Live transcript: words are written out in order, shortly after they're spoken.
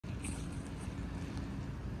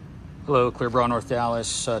Hello, Clear Broad, North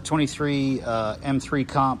Dallas. 23 M3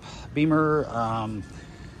 Comp Beamer,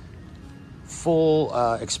 full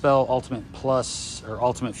Xpel Ultimate Plus or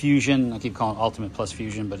Ultimate Fusion. I keep calling it Ultimate Plus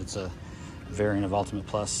Fusion, but it's a variant of Ultimate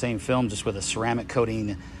Plus. Same film, just with a ceramic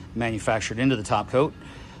coating manufactured into the top coat.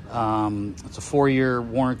 It's a 4-year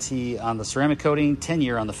warranty on the ceramic coating,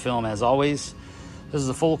 10-year on the film, as always. This is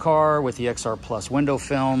a full car with the XR Plus window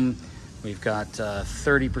film. We've got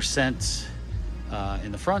 30%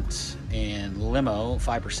 in the front and limo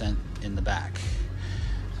 5% in the back.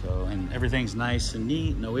 So, and everything's nice and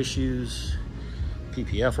neat, no issues.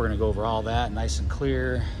 PPF, we're gonna go over all that, nice and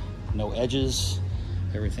clear, no edges.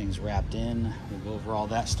 Everything's wrapped in. We'll go over all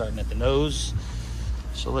that starting at the nose.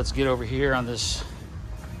 So let's get over here on this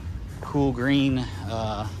cool green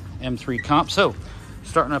M3 Comp. So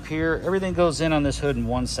starting up here, everything goes in on this hood in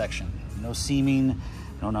one section. No seaming,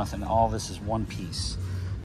 no nothing. All this is one piece.